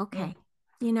 Okay.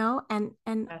 And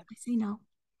I say no.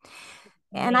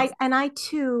 Amazing. And I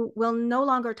too will no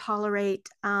longer tolerate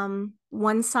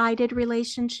one-sided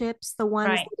relationships, the ones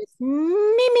that it's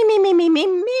me,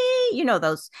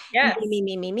 those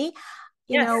me.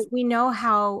 We know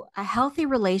how a healthy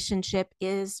relationship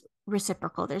is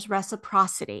reciprocal, there's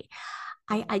reciprocity.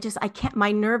 I can't,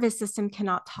 my nervous system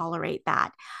cannot tolerate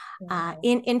that.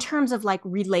 In terms of like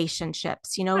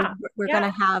relationships, Yeah. we're Yeah.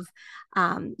 going to have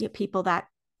people that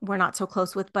we're not so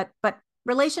close with, but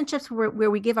relationships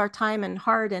where we give our time and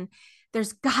heart, and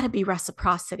there's got to be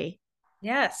reciprocity.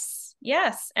 Yes.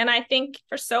 Yes. And I think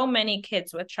for so many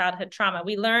kids with childhood trauma,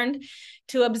 we learned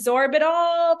to absorb it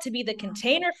all, to be the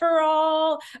container for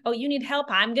all. Oh, you need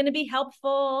help. I'm going to be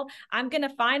helpful. I'm going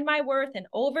to find my worth in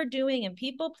overdoing and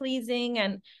people pleasing.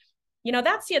 And,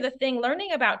 that's the other thing.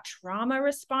 Learning about trauma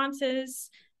responses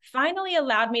finally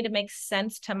allowed me to make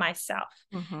sense to myself.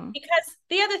 Mm-hmm. Because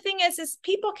the other thing is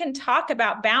people can talk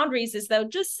about boundaries as though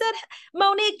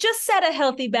Monique, just set a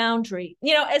healthy boundary,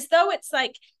 as though it's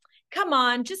like, come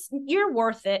on, just you're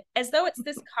worth it, as though it's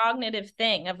this cognitive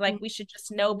thing of like, we should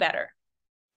just know better.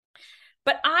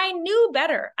 But I knew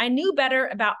better. I knew better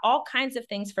about all kinds of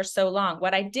things for so long.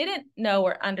 What I didn't know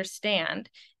or understand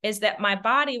is that my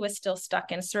body was still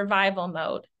stuck in survival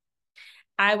mode.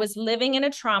 I was living in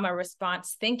a trauma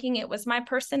response, thinking it was my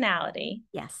personality.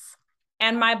 Yes.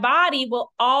 And my body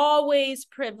will always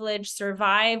privilege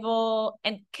survival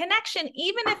and connection,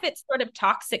 even if it's sort of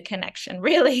toxic connection,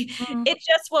 really. Mm-hmm. It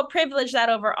just will privilege that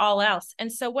over all else.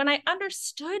 And so when I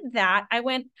understood that, I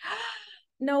went,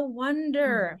 no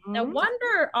wonder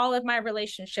all of my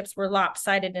relationships were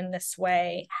lopsided in this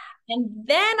way. And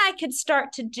then I could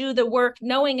start to do the work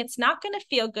knowing it's not going to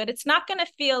feel good. It's not going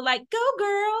to feel like, go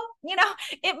girl.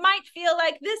 It might feel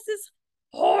like this is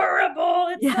horrible.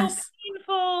 It's so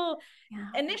painful.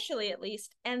 Initially, at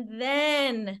least. And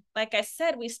then, like I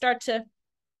said,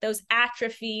 those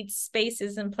atrophied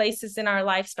spaces and places in our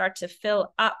life start to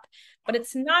fill up. But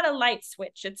it's not a light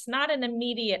switch. It's not an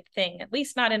immediate thing, at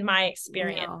least not in my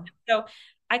experience. No. So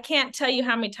I can't tell you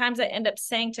how many times I end up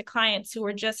saying to clients who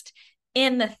are just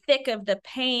in the thick of the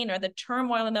pain or the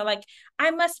turmoil, and they're like,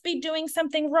 I must be doing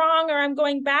something wrong, or I'm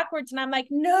going backwards. And I'm like,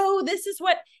 no, this is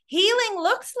what healing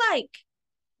looks like.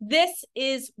 This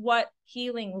is what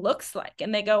healing looks like.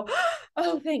 And they go,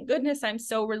 oh, thank goodness, I'm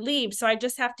so relieved. So I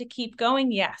just have to keep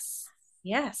going. Yes,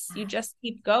 you just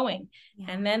keep going. Yeah.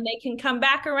 And then they can come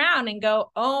back around and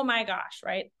go, oh my gosh,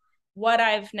 right? What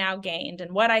I've now gained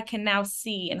and what I can now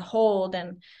see and hold.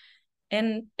 And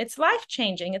it's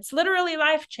life-changing. It's literally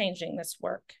life-changing, this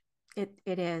work. It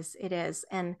is.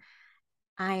 And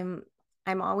I'm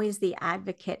always the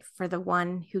advocate for the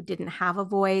one who didn't have a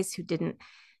voice,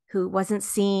 who wasn't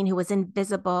seen, who was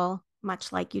invisible,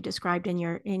 much like you described in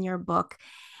your book.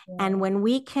 Yeah. And when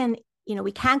we can,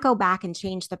 we can't go back and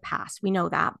change the past. We know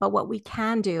that. But what we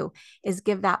can do is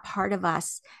give that part of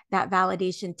us that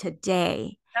validation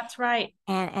today. That's right.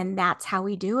 And that's how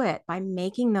we do it, by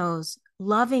making those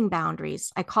loving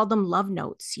boundaries. I call them love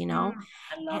notes, I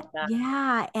love that.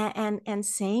 Yeah. And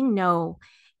saying no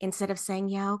instead of saying,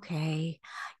 yeah, okay,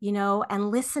 and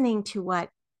listening to what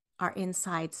our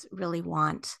insides really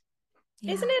want.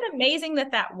 Yeah. Isn't it amazing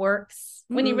that works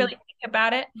when you really think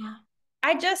about it? Yeah.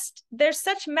 There's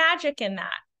such magic in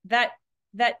that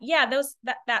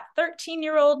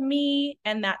 13-year-old me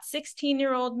and that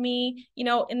 16-year-old me,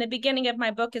 in the beginning of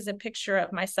my book is a picture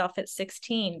of myself at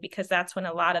 16, because that's when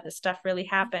a lot of the stuff really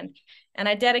happened. And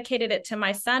I dedicated it to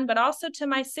my son, but also to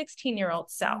my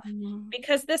 16-year-old self,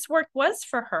 because this work was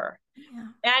for her. Yeah.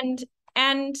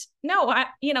 And no,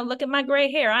 look at my gray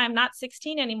hair. I am not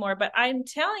 16 anymore, but I'm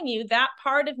telling you, that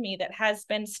part of me that has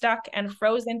been stuck and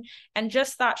frozen and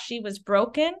just thought she was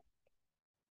broken,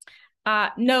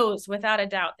 knows without a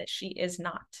doubt that she is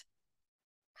not.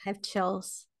 I have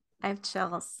chills.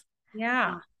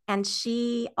 Yeah. And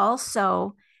she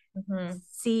also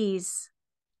sees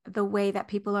the way that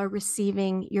people are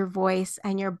receiving your voice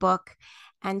and your book,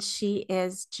 and she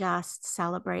is just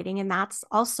celebrating. And that's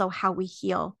also how we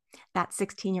heal that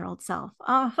 16-year-old self.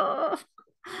 Oh.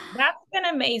 That's been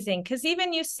amazing, because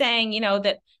even you saying,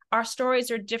 that our stories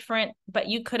are different, but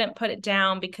you couldn't put it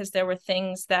down because there were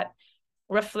things that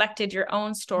reflected your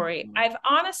own story. I've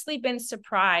honestly been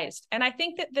surprised. And I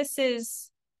think this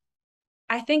is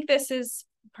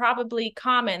probably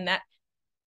common, that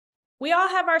we all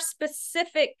have our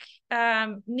specific,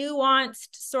 nuanced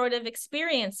sort of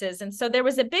experiences. And so there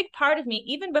was a big part of me,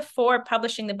 even before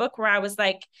publishing the book, where I was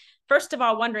like, first of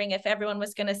all, wondering if everyone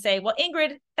was going to say, well,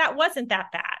 Ingrid, that wasn't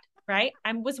that bad, right?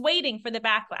 I was waiting for the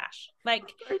backlash. Like,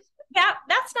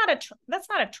 that's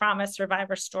not a trauma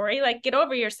survivor story. Like, get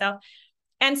over yourself.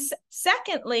 And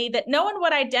secondly, that no one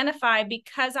would identify,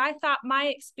 because I thought my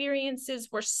experiences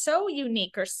were so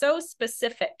unique or so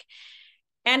specific.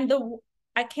 And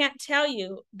I can't tell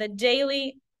you the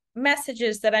daily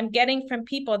messages that I'm getting from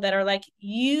people that are like,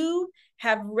 you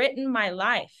have written my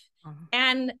life.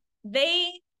 And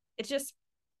they it just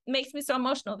makes me so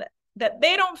emotional that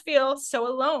they don't feel so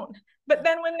alone. But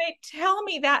then when they tell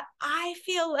me that, I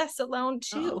feel less alone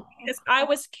too, because I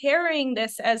was carrying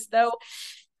this as though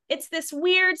it's this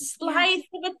weird slice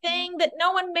of a thing that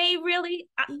no one may really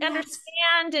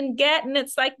understand and get. And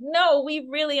it's like, no, we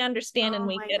really understand and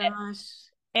we get it.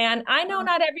 And I know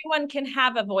not everyone can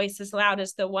have a voice as loud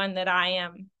as the one that I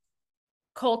am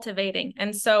cultivating.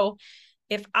 And so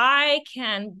if I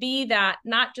can be that,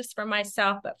 not just for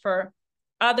myself, but for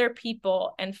other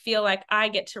people, and feel like I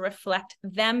get to reflect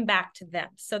them back to them,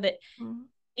 so that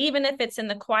even if it's in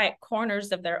the quiet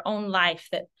corners of their own life,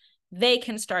 that they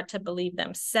can start to believe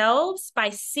themselves by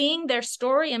seeing their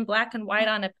story in black and white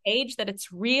on a page, that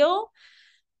it's real.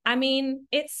 I mean,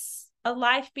 it's a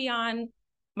life beyond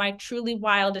my truly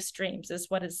wildest dreams is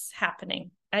what is happening.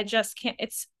 I just can't,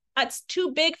 it's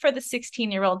too big for the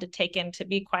 16-year-old to take in, to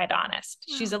be quite honest.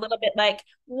 She's a little bit like,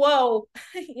 whoa,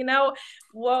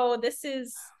 whoa, this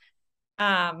is,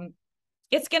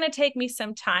 it's going to take me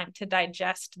some time to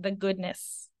digest the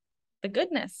goodness, but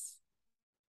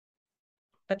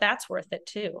that's worth it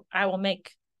too. I will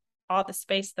make all the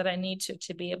space that I need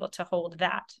to be able to hold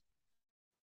that.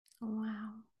 Wow.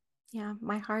 Yeah,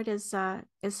 my heart is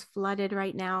flooded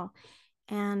right now,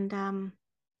 and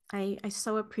I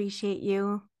so appreciate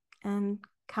you and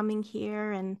coming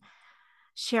here and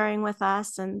sharing with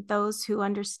us, and those who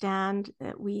understand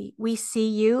that we see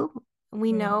you,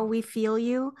 we know, we feel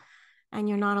you, and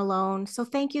you're not alone. So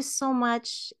thank you so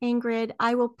much, Ingrid.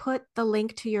 I will put the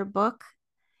link to your book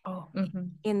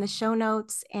in the show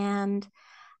notes. And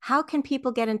how can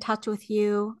people get in touch with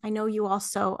you? I know you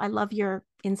also, I love your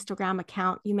Instagram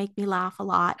account. You make me laugh a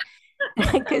lot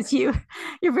because you're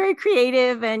very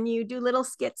creative and you do little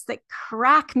skits that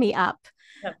crack me up.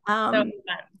 So fun.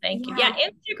 Thank you. Yeah,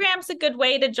 Instagram's a good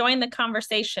way to join the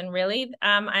conversation, really.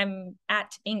 I'm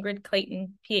at Ingrid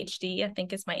Clayton, PhD, I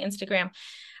think is my Instagram.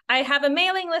 I have a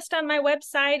mailing list on my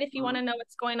website. If you want to know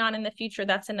what's going on in the future,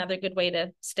 that's another good way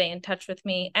to stay in touch with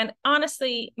me. And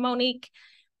honestly, Monique,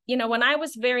 when I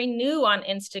was very new on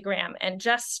Instagram and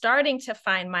just starting to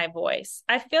find my voice,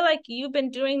 I feel like you've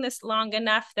been doing this long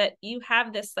enough that you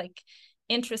have this like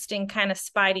interesting kind of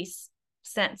spidey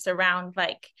sense around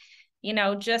like,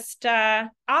 just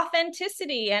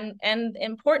authenticity and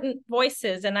important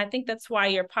voices. And I think that's why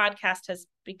your podcast has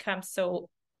become so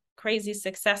crazy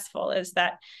successful, is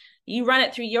that you run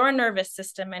it through your nervous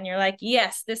system and you're like,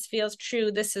 yes, this feels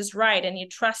true, this is right, and you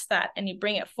trust that and you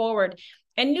bring it forward.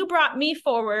 And you brought me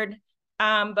forward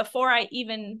before I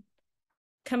even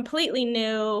completely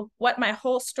knew what my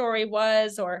whole story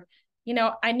was, or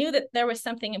I knew that there was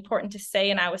something important to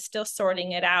say and I was still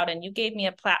sorting it out, and you gave me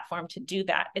a platform to do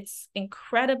that. It's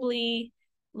incredibly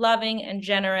loving and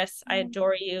generous. I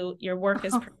adore you. Your work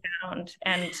is profound,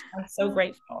 and I'm so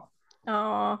grateful.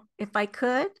 Oh, if I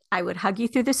could, I would hug you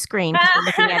through the screen because we're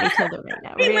looking at each other right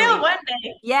now. We will one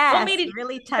day. Yes, we'll meet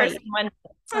really tight.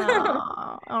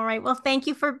 Oh, all right. Well, thank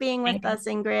you for being with us,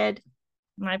 Ingrid.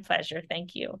 My pleasure.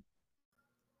 Thank you.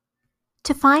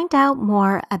 To find out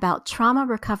more about trauma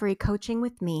recovery coaching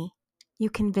with me,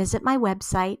 you can visit my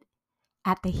website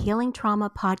at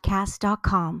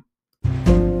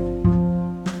thehealingtraumapodcast.com.